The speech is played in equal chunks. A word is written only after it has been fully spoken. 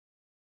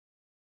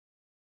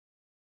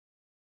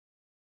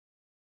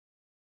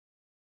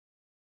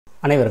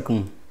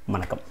அனைவருக்கும்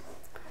வணக்கம்.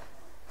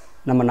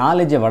 நம்ம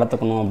நாலேஜை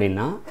வளர்த்துக்கணும்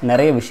அப்படின்னா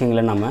நிறைய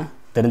விஷயங்களை நம்ம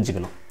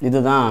தெரிஞ்சுக்கணும்.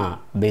 இதுதான்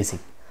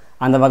பேசிக்.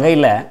 அந்த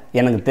வகையில்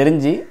எனக்கு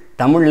தெரிஞ்சு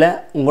தமிழில்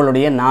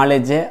உங்களுடைய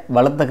நாலேஜை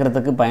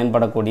வளர்த்துக்கிறதுக்கு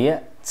பயன்படக்கூடிய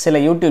சில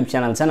யூடியூப்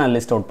சேனல்ஸை நான்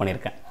லிஸ்ட் அவுட்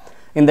பண்ணியிருக்கேன்.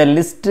 இந்த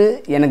லிஸ்ட்டு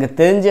எனக்கு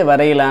தெரிஞ்ச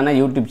வரையிலான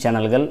யூடியூப்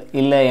சேனல்கள்,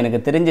 இல்லை எனக்கு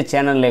தெரிஞ்ச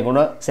சேனல்லே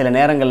கூட சில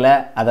நேரங்களில்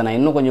அதை நான்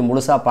இன்னும் கொஞ்சம்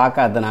முழுசாக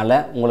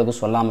பார்க்காததுனால உங்களுக்கு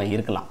சொல்லாமல்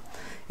இருக்கலாம்.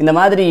 இந்த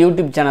மாதிரி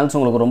யூடியூப் சேனல்ஸ்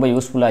உங்களுக்கு ரொம்ப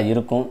யூஸ்ஃபுல்லாக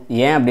இருக்கும்.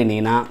 ஏன்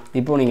அப்படின்னீங்கன்னா,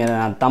 இப்போ நீங்கள்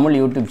நான் தமிழ்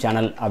யூடியூப்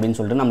சேனல் அப்படின்னு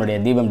சொல்லிட்டு நம்மளுடைய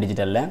தீபம்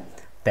டிஜிட்டலில்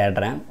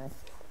தேடுறேன்.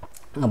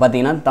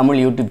 பார்த்தீங்கன்னா Tamil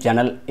YouTube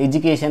channel,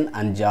 education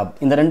and job,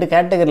 இந்த ரெண்டு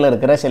கேட்டகரியில்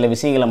இருக்கிற சில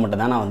விஷயங்களை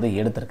மட்டும் தான் நான் வந்து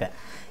எடுத்திருக்கேன்.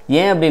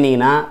 ஏன்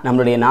அப்படின்னீங்கன்னா,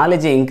 நம்மளுடைய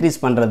நாலேஜை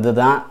இன்க்ரீஸ் பண்ணுறது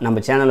தான் நம்ம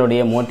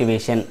சேனலுடைய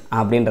மோட்டிவேஷன்.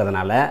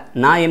 அப்படின்றதுனால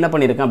நான் என்ன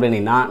பண்ணியிருக்கேன்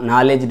அப்படின்னா,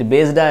 நாலேஜ்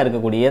பேஸ்டாக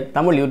இருக்கக்கூடிய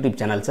தமிழ் யூடியூப்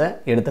சேனல்ஸை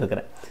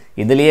எடுத்திருக்கிறேன்.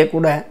 இதுலேயே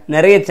கூட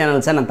நிறைய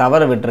சேனல்ஸை நான்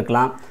தவற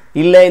விட்டுருக்கலாம்,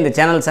 இல்லை இந்த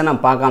சேனல்ஸை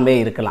நான் பார்க்காமே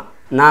இருக்கலாம்.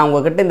 நான்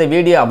உங்கள்கிட்ட இந்த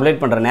வீடியோ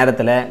அப்லோட் பண்ணுற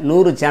நேரத்தில்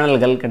 100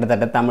 சேனல்கள்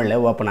கிட்டத்தட்ட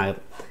தமிழில் ஓப்பன் ஆகுது.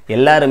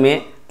 எல்லாருமே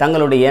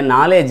தங்களுடைய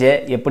நாலேஜை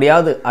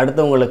எப்படியாவது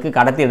அடுத்தவங்களுக்கு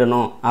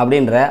கடத்திடணும்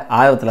அப்படின்ற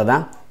ஆர்வத்தில்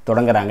தான்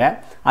தொடங்குறாங்க.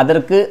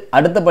 அதற்கு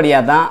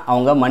அடுத்தபடியாக தான்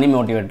அவங்க மணி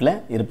மோட்டிவேட்டில்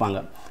இருப்பாங்க.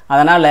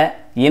 அதனால்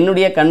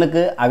என்னுடைய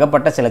கண்ணுக்கு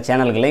அகப்பட்ட சில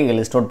சேனல்களை இங்கே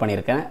லிஸ்ட் அவுட்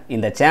பண்ணியிருக்கேன்.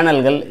 இந்த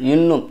சேனல்கள்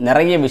இன்னும்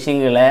நிறைய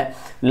விஷயங்களை,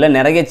 இல்லை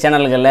நிறைய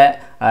சேனல்களை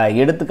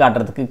எடுத்து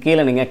காட்டுறதுக்கு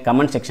கீழே நீங்கள்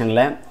கமெண்ட்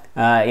செக்ஷனில்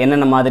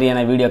என்னென்ன மாதிரியான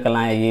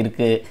வீடியோக்கெல்லாம்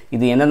இருக்குது,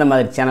 இது எந்தெந்த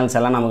மாதிரி சேனல்ஸ்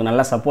எல்லாம் நமக்கு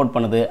நல்லா சப்போர்ட்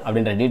பண்ணுது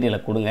அப்படின்ற டீட்டெயிலை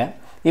கொடுங்க.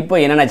 இப்போ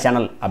என்னென்ன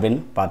சேனல்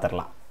அப்படின்னு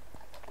பார்த்துடலாம்.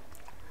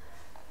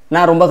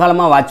 நான் ரொம்ப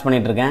காலமாக வாட்ச்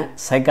பண்ணிகிட்ருக்கேன்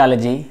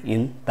சைக்காலஜி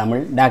இன்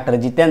தமிழ்.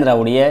 டாக்டர்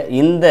ஜிதேந்திராவுடைய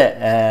இந்த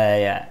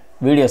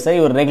வீடியோஸை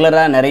இவர்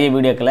ரெகுலராக நிறைய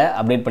வீடியோக்களை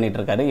அப்டேட்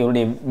பண்ணிகிட்ருக்காரு.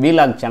 இவருடைய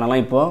வீலாக் சேனலும்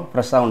இப்போது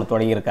ஃப்ரெஷ்ஷாக ஒன்று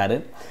தொடங்கியிருக்காரு.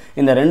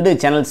 இந்த 2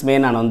 சேனல்ஸுமே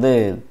நான் வந்து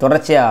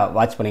தொடர்ச்சியாக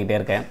வாட்ச் பண்ணிக்கிட்டே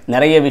இருக்கேன்.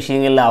 நிறைய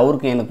விஷயங்களில்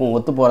அவருக்கும் எனக்கும்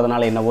ஒத்து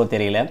போகிறதுனால என்னவோ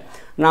தெரியல,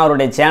 நான்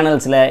அவருடைய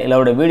சேனல்ஸில் இல்லை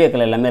அவருடைய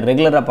வீடியோக்கள் எல்லாமே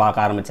ரெகுலராக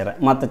பார்க்க ஆரம்பிச்சிடறேன்.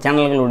 மற்ற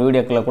சேனல்களோட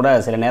வீடியோக்களை கூட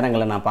சில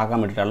நேரங்களில் நான்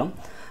பார்க்காம விட்டாலும்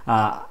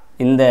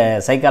இந்த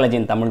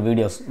சைக்காலஜியின் தமிழ்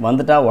வீடியோஸ்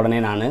வந்துட்டால் உடனே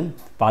நான்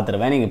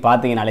பார்த்துருவேன். நீங்கள்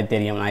பார்த்தீங்கனாலே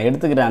தெரியும், நான்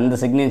எடுத்துக்கிற அந்த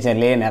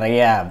சிக்னேச்சர்லேயே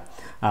நிறைய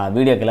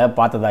வீடியோக்களை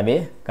பார்த்ததாகவே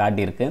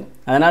காட்டியிருக்கு.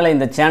 அதனால்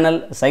இந்த சேனல்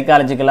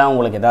சைக்காலஜிக்கலாக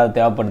உங்களுக்கு ஏதாவது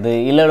தேவைப்படுது,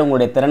 இல்லை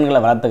உங்களுடைய திறன்களை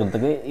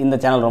வளர்த்துக்கிறதுக்கு இந்த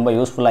சேனல் ரொம்ப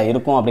யூஸ்ஃபுல்லாக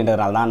இருக்கும்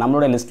அப்படின்றதுனால தான்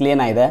நம்மளுடைய லிஸ்ட்லேயே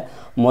நான் இதை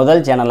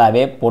முதல்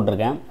சேனலாகவே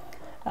போட்டிருக்கேன்.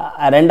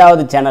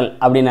 2வது சேனல்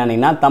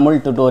அப்படின்னா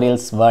தமிழ்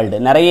டியூட்டோரியல்ஸ் வேர்ல்டு.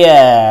 நிறைய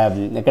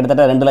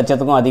கிட்டத்தட்ட 2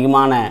 லட்சத்துக்கும்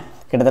அதிகமான,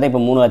 கிட்டத்தட்ட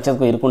இப்போ 3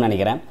 லட்சத்துக்கும் இருக்குன்னு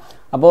நினைக்கிறேன்.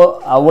 அப்போது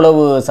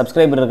அவ்வளவு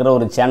சப்ஸ்கிரைபர் இருக்கிற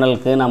ஒரு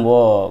சேனலுக்கு நம்ம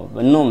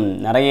இன்னும்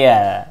நிறைய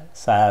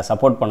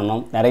சப்போர்ட்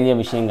பண்ணணும். நிறைய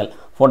விஷயங்கள்,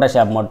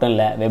 ஃபோட்டோஷாப் மட்டும்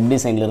இல்லை, வெப்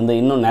டிசைன்லேருந்து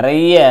இன்னும்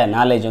நிறைய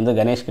நாலேஜ் வந்து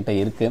கணேஷ் கிட்ட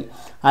இருக்குது.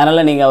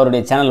 அதனால் நீங்கள்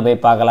அவருடைய சேனல் போய்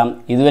பார்க்கலாம்.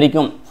 இது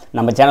வரைக்கும்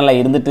நம்ம சேனலில்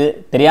இருந்துட்டு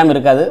தெரியாமல்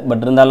இருக்காது,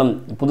 பட் இருந்தாலும்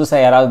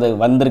புதுசாக யாராவது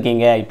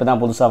வந்திருக்கீங்க, இப்போ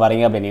தான் புதுசாக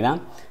வரீங்க அப்படின்னா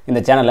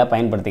இந்த சேனலை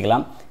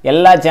பயன்படுத்திக்கலாம்.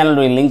 எல்லா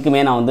சேனலுடைய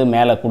லிங்க்குமே நான் வந்து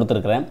மேலே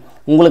கொடுத்துருக்குறேன்.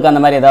 உங்களுக்கு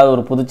அந்த மாதிரி ஏதாவது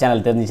ஒரு புது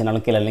சேனல்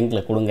தெரிஞ்சிச்சுனாலும் கீழே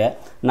லிங்க்கில் கொடுங்க,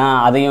 நான்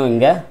அதையும்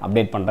இங்கே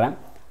அப்டேட் பண்ணுறேன்.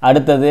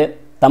 அடுத்தது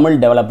தமிழ்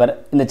டெவலப்பர்.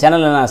 இந்த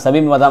சேனலில் நான்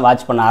சமீபமாக தான்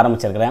வாட்ச் பண்ண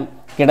ஆரம்பிச்சிருக்கிறேன்.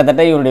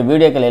 கிட்டத்தட்ட இவருடைய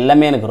வீடியோக்கள்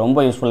எல்லாமே எனக்கு ரொம்ப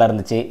யூஸ்ஃபுல்லாக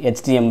இருந்துச்சு.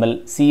 HTML,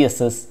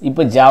 CSS,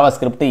 இப்போ ஜாவா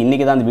ஸ்கிரிப்ட்,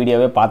 இன்றைக்கி தான் இந்த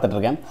வீடியோவே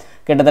பார்த்துட்ருக்கேன்.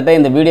 கிட்டத்தட்ட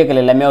இந்த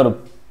வீடியோக்கள் எல்லாமே ஒரு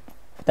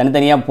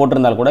தனித்தனியாக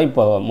போட்டிருந்தால் கூட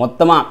இப்போ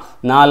மொத்தமாக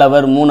 4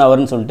 ஹவர் 3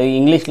 ஹவர்னு சொல்லிட்டு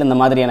இங்கிலீஷில் இந்த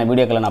மாதிரியான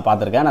வீடியோக்களை நான்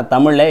பார்த்துருக்கேன். நான்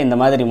தமிழில் இந்த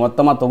மாதிரி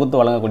மொத்தமாக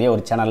தொகுத்து வழங்கக்கூடிய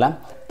ஒரு சேனலில்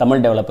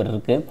தமிழ் டெவலப்பர்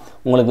இருக்குது.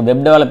 உங்களுக்கு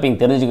வெப்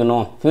டெவலப்பிங்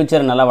தெரிஞ்சுக்கணும்,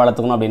 ஃப்யூச்சர் நல்லா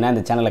வளர்த்துக்கணும் அப்படின்னா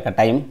இந்த சேனலை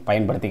கட்டாயம்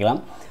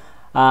பயன்படுத்திக்கலாம்.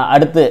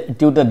 அடுத்து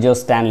டியூட்டர் ஜோ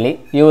ஸ்டான்லி.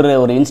 இவர்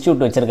ஒரு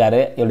இன்ஸ்டியூட்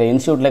வச்சுருக்காரு. இவருடைய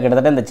இன்ஸ்டியூட்டில்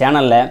கிட்டத்தட்ட இந்த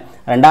சேனலில்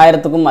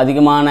 2000க்கும்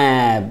அதிகமான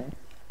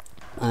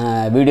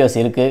வீடியோஸ்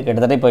இருக்குது.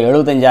 கிட்டத்தட்ட இப்போ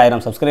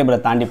 75,000 சப்ஸ்கிரைபரை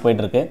தாண்டி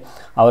போயிட்டுருக்கு.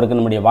 அவருக்கு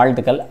நம்முடைய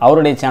வாழ்த்துக்கள்.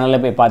 அவருடைய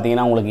சேனலில் போய்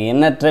பார்த்தீங்கன்னா உங்களுக்கு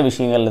எண்ணற்ற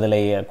விஷயங்கள் இதில்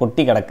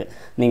கொட்டி கிடக்கு.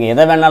 நீங்கள்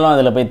எதை வேணாலும்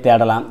அதில் போய்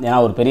தேடலாம். ஏன்னா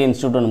ஒரு பெரிய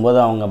இன்ஸ்டியூட்னும் போது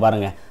அவங்க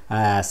பாருங்கள்,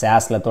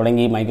 சாஸில்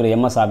தொடங்கி micro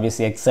MS office,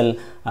 XL,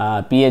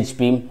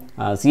 PHP,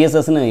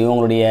 CSSன்னு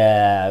இவங்களுடைய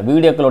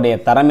வீடியோக்களுடைய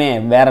தரமே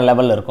வேறு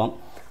லெவலில் இருக்கும்.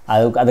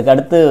 அதுக்கு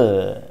அடுத்து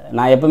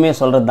நான் எப்பவுமே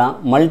சொல்கிறது தான்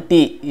multi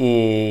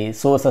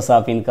sources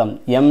of income,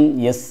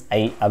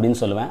 MSI அப்படின்னு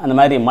சொல்லுவேன். அந்த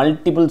மாதிரி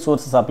மல்டிபிள்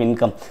சோர்சஸ் ஆஃப்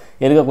இன்கம்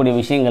இருக்கக்கூடிய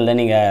விஷயங்களில்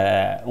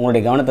நீங்கள்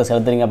உங்களுடைய கவனத்தை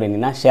செலுத்துறீங்க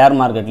அப்படின்னா ஷேர்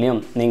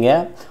மார்க்கெட்லேயும்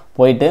நீங்கள்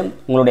போயிட்டு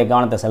உங்களுடைய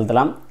கவனத்தை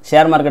செலுத்தலாம்.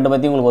 ஷேர் மார்க்கெட்டை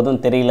பற்றி உங்களுக்கு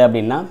எதுவும் தெரியல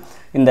அப்படின்னா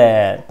இந்த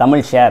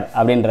தமிழ் ஷேர்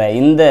அப்படின்ற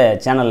இந்த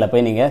சேனலில்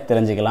போய் நீங்கள்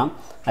தெரிஞ்சுக்கலாம்.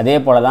 அதே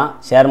போல் தான்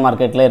ஷேர்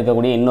மார்க்கெட்டில்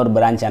இருக்கக்கூடிய இன்னொரு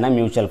பிரான்ச்சான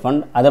மியூச்சுவல்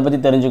ஃபண்ட், அதை பற்றி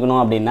தெரிஞ்சுக்கணும்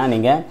அப்படின்னா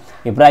நீங்கள்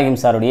இப்ராஹிம்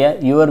சாருடைய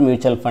யுவர்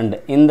மியூச்சுவல் ஃபண்ட்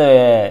இந்த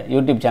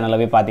யூடியூப் சேனலில்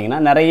போய் பார்த்தீங்கன்னா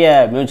நிறைய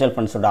மியூச்சுவல்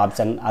ஃபண்ட்ஸோட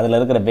ஆப்ஷன், அதில்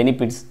இருக்கிற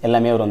பெனிஃபிட்ஸ்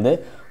எல்லாமே அவர் வந்து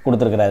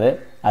கொடுத்துருக்கிறாரு.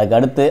 அதுக்கு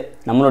அடுத்து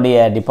நம்மளுடைய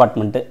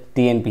டிபார்ட்மெண்ட்டு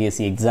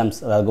TNPSC எக்ஸாம்ஸ்,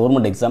 அதாவது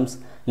government exams,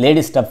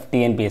 lady stuff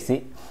TNPSC,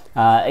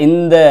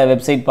 இந்த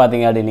வெப்சைட்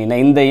பார்த்தீங்க அப்படின்னா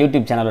இந்த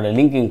யூடியூப் சேனலோட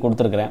லிங்க் இங்கே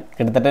கொடுத்துருக்குறேன்.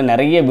 கிட்டத்தட்ட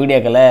நிறைய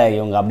வீடியோக்களை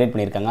இவங்க அப்டேட்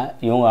பண்ணியிருக்காங்க.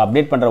 இவங்க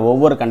அப்டேட் பண்ணுற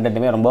ஒவ்வொரு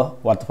கண்டென்ட்டுமே ரொம்ப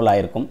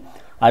ஒர்த்ஃபுல்லாக இருக்கும்.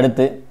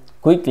 அடுத்து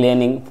quick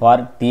learning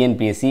for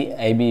TNPSC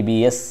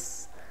IBBS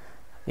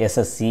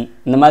SSC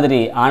இந்த மாதிரி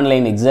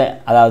ஆன்லைன் எக்ஸாம்,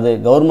 அதாவது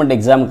கவர்மெண்ட்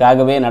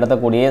எக்ஸாமுக்காகவே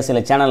நடத்தக்கூடிய சில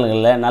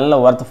சேனல்களில் நல்ல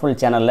ஒர்த்ஃபுல்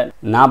சேனலில்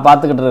நான்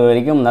பார்த்துக்கிட்டு இருக்க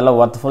வரைக்கும் நல்ல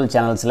ஒர்த்ஃபுல்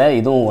சேனல்ஸில்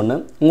இதுவும் ஒன்று.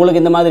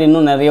 உங்களுக்கு இந்த மாதிரி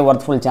இன்னும் நிறைய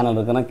ஒர்த்ஃபுல் சேனல்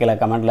இருக்குன்னா கீழே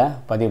கமெண்ட்டில்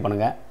பதிவு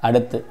பண்ணுங்கள்.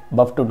 அடுத்து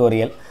பஃப்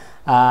டியூட்டோரியல்.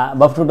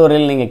 பஃப்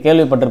டியூட்டோரியல் நீங்கள்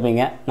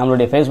கேள்விப்பட்டிருப்பீங்க.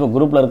 நம்மளுடைய ஃபேஸ்புக்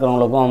குரூப்பில்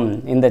இருக்கிறவங்களுக்கும்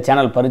இந்த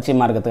சேனல்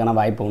பரிச்சயமாக இருக்கிறதுக்கான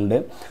வாய்ப்பு உண்டு.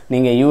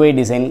 நீங்கள் யூஐ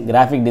டிசைன்,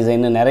 கிராஃபிக்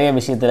டிசைன் நிறைய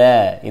விஷயத்தில்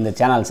இந்த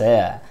சேனல்ஸை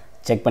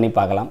செக் பண்ணி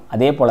பார்க்கலாம்.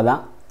 அதே போல்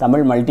தான்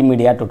தமிழ்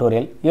மல்டிமீடியா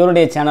டியூட்டோரியல்,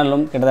 இவருடைய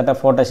சேனலும் கிட்டத்தட்ட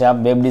ஃபோட்டோஷாப்,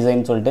 வெப்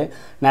டிசைன் சொல்லிட்டு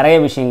நிறைய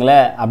விஷயங்களை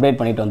அப்டேட்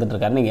பண்ணிட்டு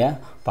வந்துட்டுருக்காரு, நீங்கள்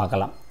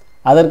பார்க்கலாம்.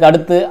 அதற்கு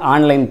அடுத்து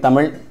ஆன்லைன்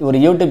தமிழ். ஒரு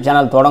யூடியூப்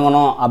சேனல்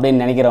தொடங்கணும்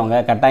அப்படின்னு நினைக்கிறவங்க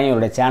கட்டாயம்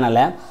இவருடைய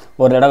சேனலை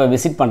ஒரு தடவை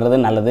விசிட் பண்ணுறது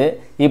நல்லது.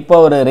 இப்போ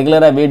ஒரு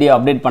ரெகுலராக வீடியோ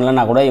அப்டேட்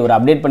பண்ணலன்னா கூட இவர்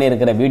அப்டேட்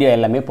பண்ணியிருக்கிற வீடியோ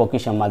எல்லாமே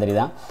பொக்கிஷம் மாதிரி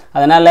தான்.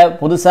 அதனால்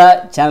புதுசாக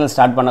சேனல்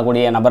ஸ்டார்ட்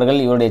பண்ணக்கூடிய நபர்கள்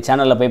இவருடைய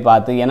சேனலில் போய்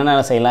பார்த்து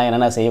என்னென்ன செய்யலாம்,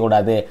 என்னென்ன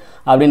செய்யக்கூடாது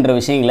அப்படின்ற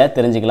விஷயங்களை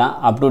தெரிஞ்சுக்கலாம்.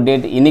 அப் டு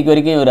டேட் இன்றைக்கி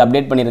வரைக்கும் இவர்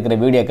அப்டேட் பண்ணியிருக்கிற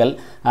வீடியோக்கள்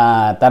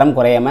தரம்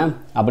குறையாமல்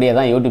அப்படியே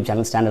தான் யூடியூப்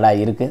சேனல்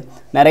ஸ்டாண்டர்டாக இருக்குது.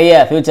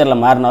 நிறைய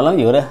ஃப்யூச்சரில் மாறினாலும்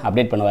இவர்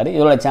அப்டேட் பண்ணுவார்.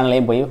 இவரோட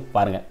சேனலையும் போய்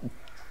பாருங்கள்.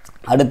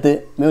 அடுத்து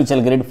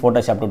மியூச்சுவல் கிரிட்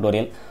ஃபோட்டோஷாப்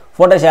டியூட்டோரியல்.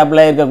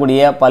 ஃபோட்டோஷாப்பில் இருக்கக்கூடிய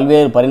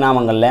பல்வேறு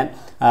பரிணாமங்களில்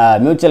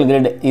மியூச்சுவல்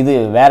கிரிட் இது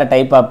வேறு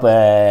டைப் ஆஃப்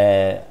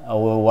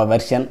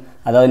வெர்ஷன்.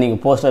 அதாவது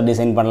நீங்கள் போஸ்டர்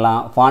டிசைன்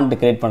பண்ணலாம், ஃபாண்ட்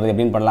கிரியேட் பண்ணுறது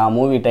எப்படின்னு பண்ணலாம்,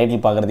 மூவி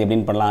டைட்டில் பார்க்குறது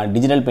எப்படின்னு பண்ணலாம்,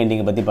 டிஜிட்டல்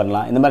பெயிண்டிங்கை பற்றி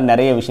பண்ணலாம். இந்த மாதிரி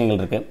நிறைய விஷயங்கள்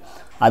இருக்குது.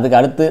 அதுக்கு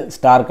அடுத்து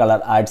ஸ்டார்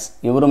கலர் ஆர்ட்ஸ்.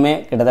 இவருமே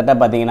கிட்டத்தட்ட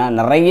பார்த்திங்கன்னா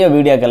நிறைய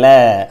வீடியோக்களை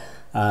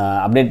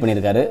அப்டேட்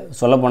பண்ணியிருக்காரு.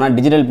 சொல்லப்போனால்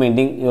டிஜிட்டல்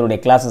பெயிண்டிங் இவருடைய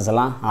கிளாஸஸ்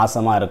எல்லாம்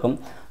ஆசமாக இருக்கும்.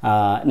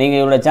 நீங்கள்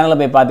இவருடைய சேனலில்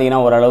போய் பார்த்தீங்கன்னா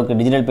ஓரளவுக்கு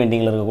டிஜிட்டல்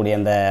பெயிண்டிங்கில் இருக்கக்கூடிய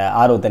அந்த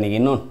ஆர்வத்தை நீங்கள்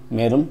இன்னும்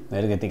மேலும்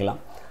மெருகேற்றிக்கலாம்.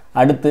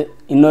 அடுத்து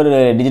இன்னொரு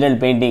டிஜிட்டல்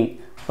பெயிண்டிங்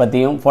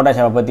பற்றியும்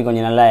ஃபோட்டோஷாப்பை பற்றி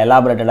கொஞ்சம் நல்லா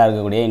எலாபரேட்டடாக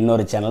இருக்கக்கூடிய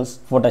இன்னொரு சேனல்ஸ்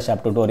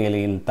ஃபோட்டோஷாப் டியூட்டோரியல்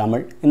இன்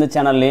தமிழ். இந்த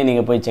சேனல்லையே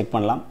நீங்கள் போய் செக்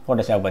பண்ணலாம்,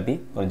 ஃபோட்டோஷாப் பற்றி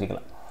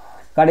புரிஞ்சுக்கலாம்.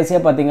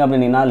 கடைசியாக பார்த்தீங்க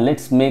அப்படின்னா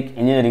லெட்ஸ் மேக்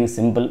இன்ஜினியரிங்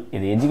சிம்பிள்.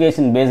 இது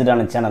எஜுகேஷன்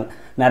பேஸ்டான சேனல்.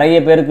 நிறைய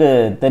பேருக்கு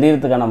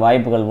தெரியறதுக்கான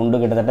வாய்ப்புகள் உண்டு.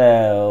 கிட்டத்தட்ட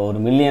 1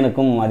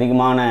 மில்லியனுக்கும்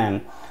அதிகமான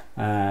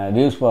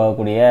வியூஸ்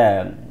போகக்கூடிய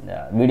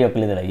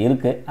வீடியோக்கள் இதில்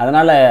இருக்குது.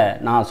 அதனால்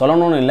நான்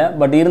சொல்லணும்னு இல்லை,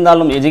 பட்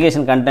இருந்தாலும்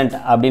எஜுகேஷன் கண்டென்ட்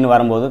அப்படின்னு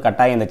வரும்போது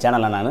கட்டாயம் இந்த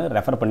சேனலை நான்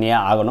ரெஃபர் பண்ணியே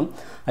ஆகணும்.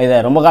 இதை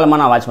ரொம்ப காலமாக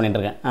நான் வாட்ச்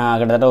பண்ணிகிட்ருக்கேன்.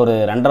 கிட்டத்தட்ட ஒரு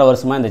 2.5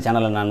 வருஷமாக இந்த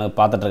சேனலை நான்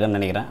பார்த்துட்ருக்கேன்னு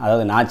நினைக்கிறேன்.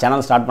 அதாவது நான்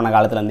சேனல் ஸ்டார்ட் பண்ண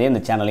காலத்துலேருந்தே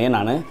இந்த சேனலையும்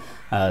நான்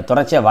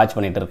தொடர்ச்சியாக வாட்ச்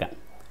பண்ணிகிட்டு இருக்கேன்.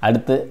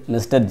 அடுத்து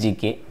மிஸ்டர்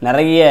ஜிகே.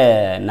 நிறைய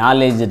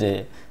நாலேஜ்டு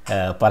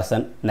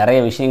பர்சன், நிறைய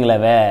விஷயங்களை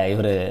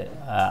இவர்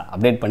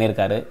அப்டேட்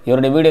பண்ணியிருக்காரு.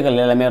 இவருடைய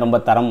வீடியோக்கள் எல்லாமே ரொம்ப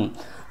தரம்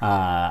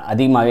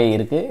அதிகமாகவே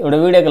இருக்குது.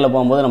 இவருடைய வீடியோக்களில்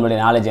போகும்போது நம்மளுடைய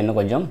நாலேஜ் இன்னும்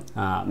கொஞ்சம்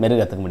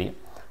மெருகத்துக்க முடியும்.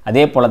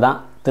 அதே போல் தான்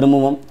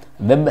திரும்பவும்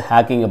வெப்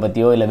ஹேக்கிங்கை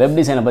பற்றியோ இல்லை வெப்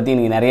டிசைனை பற்றி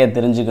நீங்கள் நிறைய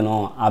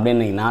தெரிஞ்சுக்கணும்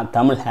அப்படின்னீங்கன்னா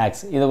தமிழ்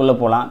ஹேக்ஸ் இதுக்குள்ளே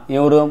போகலாம்.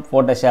 இவரும்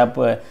ஃபோட்டோஷாப்,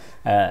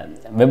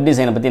 வெப்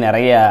டிசைனை பற்றி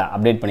நிறைய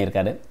அப்டேட்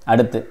பண்ணியிருக்காரு.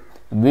 அடுத்து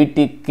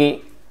வீட்டுக்கே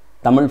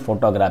தமிழ்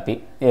ஃபோட்டோகிராஃபி.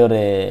 ஒரு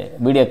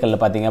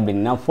வீடியோக்களில் பார்த்தீங்க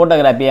அப்படின்னா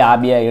ஃபோட்டோகிராஃபியை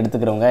ஹாபியாக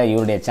எடுத்துக்கிறவங்க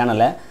இவருடைய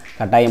சேனலை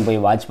கட்டாயம்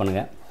போய் வாட்ச்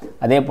பண்ணுங்கள்.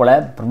 அதே போல்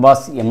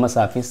பிரபாஸ்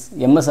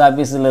எம்எஸ்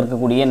ஆஃபீஸில்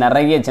இருக்கக்கூடிய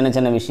நிறைய சின்ன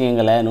சின்ன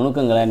விஷயங்களை,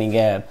 நுணுக்கங்களை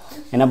நீங்கள்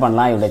என்ன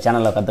பண்ணலாம், இவருடைய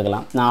சேனலில்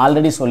கற்றுக்கலாம். நான்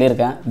ஆல்ரெடி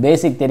சொல்லியிருக்கேன்,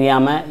 பேசிக்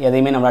தெரியாமல்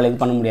எதையுமே நம்மளால்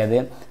இது பண்ண முடியாது.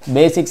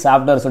 பேசிக்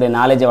சாஃப்ட்வேர்ஸுடைய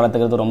நாலேஜை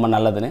வளர்த்துக்கிறது ரொம்ப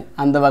நல்லதுன்னு.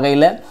 அந்த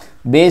வகையில்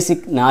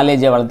பேசிக்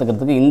நாலேஜை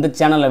வளர்த்துக்கிறதுக்கு இந்த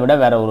சேனலை விட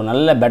வேறு ஒரு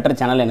நல்ல பெட்டர்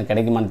சேனல் எனக்கு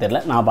கிடைக்குமான்னு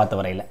தெரியல நான்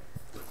பார்த்த வரையில்.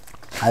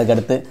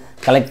 அதுக்கடுத்து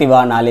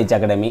கலெக்டிவாக நாலேஜ்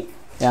அகாடமி.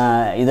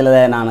 இதில்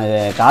நான்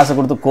காசு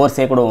கொடுத்து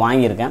கோர்ஸே கூட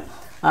வாங்கியிருக்கேன்.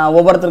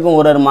 ஒவ்வொருத்தருக்கும்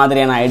ஒரு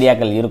மாதிரியான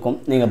ஐடியாக்கள் இருக்கும்.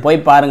 நீங்கள் போய்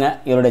பாருங்கள்.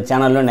 இவருடைய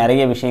சேனலில்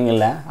நிறைய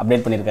விஷயங்களில்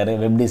அப்டேட் பண்ணியிருக்காரு.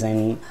 வெப்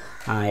டிசைன்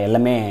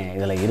எல்லாமே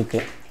இதில்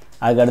இருக்குது.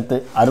 அதுக்கடுத்து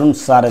அருண்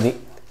சாரதி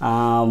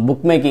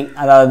புக் மேக்கிங்.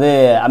 அதாவது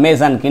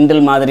அமேசான்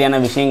கிண்டில் மாதிரியான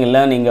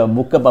விஷயங்களில் நீங்கள்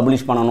புக்கை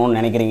பப்ளிஷ் பண்ணணும்னு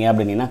நினைக்கிறீங்க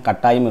அப்படின்னா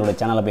கட்டாயம் இவருடைய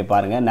சேனலை போய்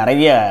பாருங்கள்.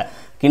 நிறைய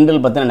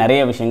கிண்டில் பற்றின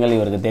நிறைய விஷயங்கள்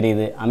இவருக்கு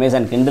தெரியுது.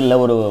 அமேசான்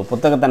கிண்டிலில் ஒரு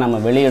புத்தகத்தை நம்ம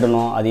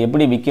வெளியிடணும், அது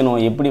எப்படி விற்கணும்,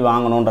 எப்படி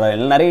வாங்கணுன்ற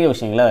நிறைய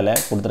விஷயங்களை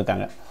அதில்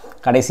கொடுத்துருக்காங்க.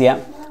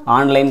 கடைசியாக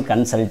ஆன்லைன்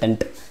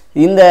கன்சல்டன்ட்.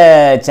 இந்த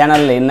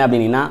சேனல் என்ன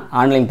அப்படின்னா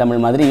ஆன்லைன்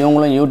தமிழ் மாதிரி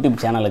இவங்களும் யூடியூப்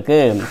சேனலுக்கு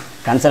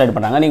கன்சல்ட்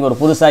பண்ணுறாங்க. நீங்கள் ஒரு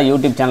புதுசாக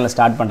யூடியூப் சேனல்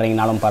ஸ்டார்ட்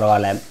பண்ணுறீங்கனாலும்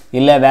பரவாயில்ல,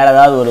 இல்லை வேறு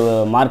ஏதாவது ஒரு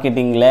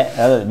மார்க்கெட்டிங்கில்,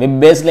 அதாவது வெப்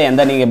பேஸில்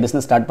எந்த நீங்கள்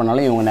பிஸ்னஸ் ஸ்டார்ட்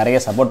பண்ணாலும் இவங்க நிறைய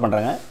சப்போர்ட்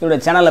பண்ணுறாங்க.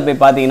 இவருடைய சேனலில்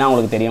போய் பார்த்தீங்கன்னா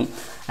உங்களுக்கு தெரியும்,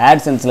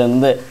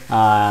 ஆட்சென்ஸ்லேருந்து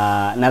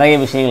நிறைய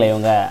விஷயங்களை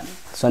இவங்க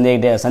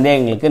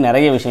சந்தேகங்களுக்கு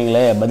நிறைய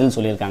விஷயங்களை பதில்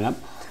சொல்லியிருக்காங்க.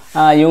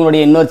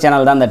 இவங்களுடைய இன்னொரு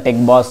சேனல் தான் இந்த டெக்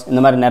பாஸ்.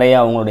 இந்த மாதிரி நிறைய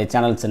அவங்களுடைய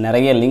சேனல்ஸ்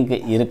நிறைய லிங்க்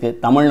இருக்குது.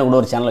 தமிழில் கூட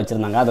ஒரு சேனல்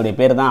வச்சுருந்தாங்க. அதோடைய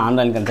பேர் தான்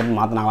ஆன்லைன் கன்சல்ட்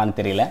மாற்றினாங்களான்னு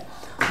தெரியல.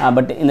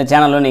 பட் இந்த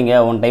சேனலும்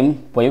நீங்கள் ஒன் டைம்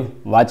போய்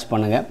வாட்ச்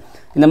பண்ணுங்கள்.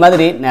 இந்த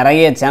மாதிரி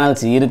நிறைய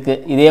சேனல்ஸ்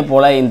இருக்குது. இதே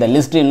போல் இந்த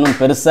லிஸ்ட்டு இன்னும்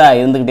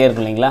பெருசாக இருந்துக்கிட்டே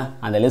இருக்கும் இல்லைங்களா?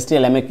 அந்த லிஸ்ட்டு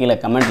எல்லாமே கீழே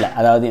கமெண்ட்டில்,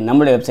 அதாவது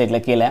நம்மளுடைய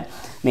வெப்சைட்டில் கீழே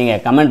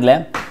நீங்கள் கமெண்ட்டில்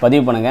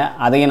பதிவு பண்ணுங்கள்.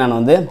 அதையும்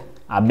நான்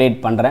அப்டேட்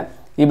பண்ணுறேன்.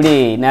 இப்படி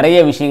நிறைய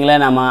விஷயங்களை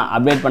நம்ம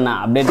அப்டேட்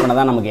பண்ண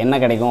தான் நமக்கு என்ன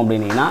கிடைக்கும்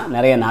அப்படின்னீங்கன்னா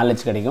நிறைய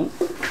நாலேஜ் கிடைக்கும்.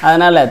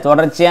 அதனால்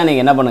தொடர்ச்சியாக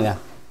நீங்கள் என்ன பண்ணுங்கள்,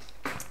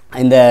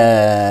 இந்த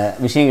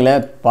விஷயங்களை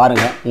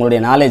பாருங்கள், உங்களுடைய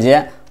நாலேஜை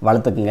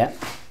வளர்த்துக்குங்க.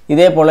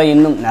 இதே போல்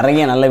இன்னும்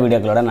நிறைய நல்ல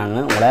வீடியோக்களோட நான்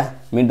உங்களை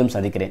மீண்டும்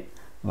சந்திக்கிறேன்.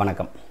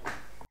 வணக்கம்.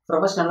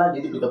 ப்ரொஃபஷனலாக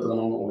டிடிபி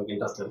கற்றுக்கணும்னு உங்களுக்கு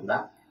இன்ட்ரெஸ்ட்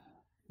இருந்தால்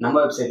நம்ம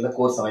வெப்சைட்டில்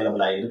கோர்ஸ்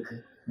அவைலபிளாக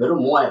இருக்குது.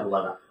 வெறும் 3000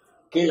 ரூபா தான்.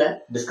 கீழே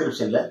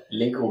டிஸ்கிரிப்ஷனில்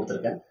லிங்க்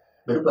கொடுத்துருக்கேன்.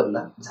 விருப்பம்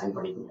இருந்தால் ஜாயின்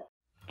பண்ணிக்கோங்க.